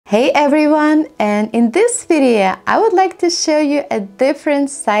Hey everyone, and in this video I would like to show you a different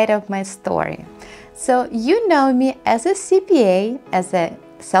side of my story. So you know me as a CPA, as a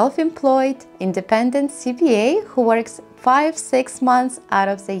self-employed independent CPA who works 5-6 months out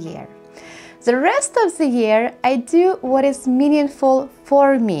of the year. The rest of the year I do what is meaningful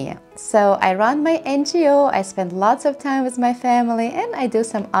for me. So I run my NGO, I spend lots of time with my family, and I do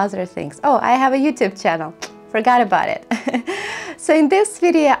some other things. Oh, I have a YouTube channel. Forgot about it. So in this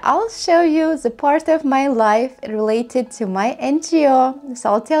video, I'll show you the part of my life related to my NGO. So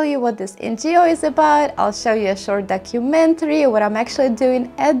I'll tell you what this NGO is about. I'll show you a short documentary, what I'm actually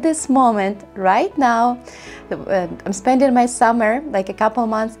doing at this moment right now. I'm spending my summer, like a couple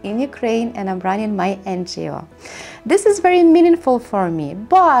months in Ukraine, and I'm running my NGO. This is very meaningful for me,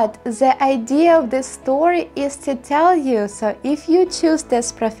 but the idea of this story is to tell you, so if you choose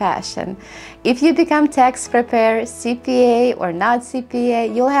this profession, if you become tax preparer, CPA or not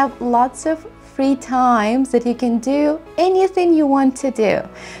CPA, you'll have lots of free times that you can do anything you want to do.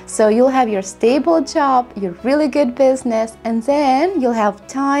 So you'll have your stable job, your really good business, and then you'll have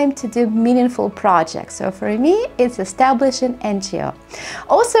time to do meaningful projects. So for me, it's establishing NGO.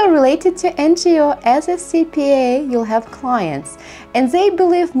 Also related to NGO, as a CPA, you'll have clients, and they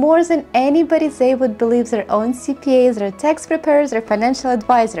believe more than anybody they would believe their own CPAs, their tax preparers, their financial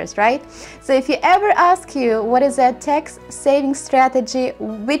advisors, right? So if you ever ask you what is a tax saving strategy,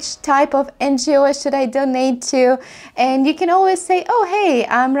 which type of NGO should I donate to, and you can always say, oh hey,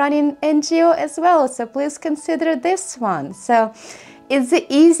 I'm running NGO as well, so please consider this one. So it's the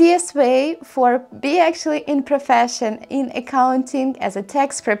easiest way for be actually in profession, in accounting as a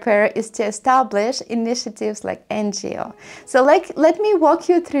tax preparer, is to establish initiatives like NGO. So let me walk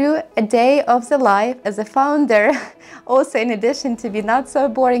you through a day of the life as a founder, also in addition to be not so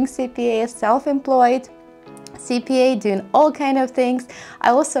boring CPA, self-employed CPA, doing all kind of things.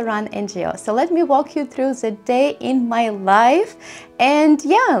 I also run NGO. So let me walk you through the day in my life. And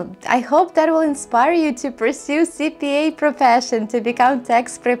yeah, I hope that will inspire you to pursue CPA profession, to become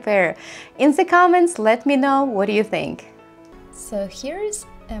tax preparer. In the comments, let me know, what do you think? So here's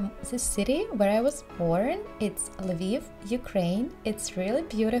the city where I was born. It's Lviv, Ukraine. It's really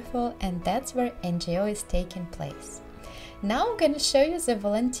beautiful, and that's where NGO is taking place. Now I'm going to show you the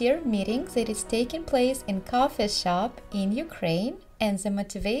volunteer meeting that is taking place in coffee shop in Ukraine, and the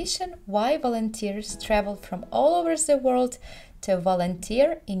motivation why volunteers travel from all over the world to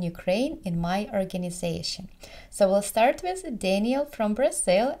volunteer in Ukraine in my organization. So we'll start with Daniel from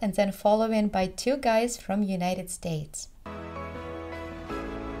Brazil, and then following by two guys from United States.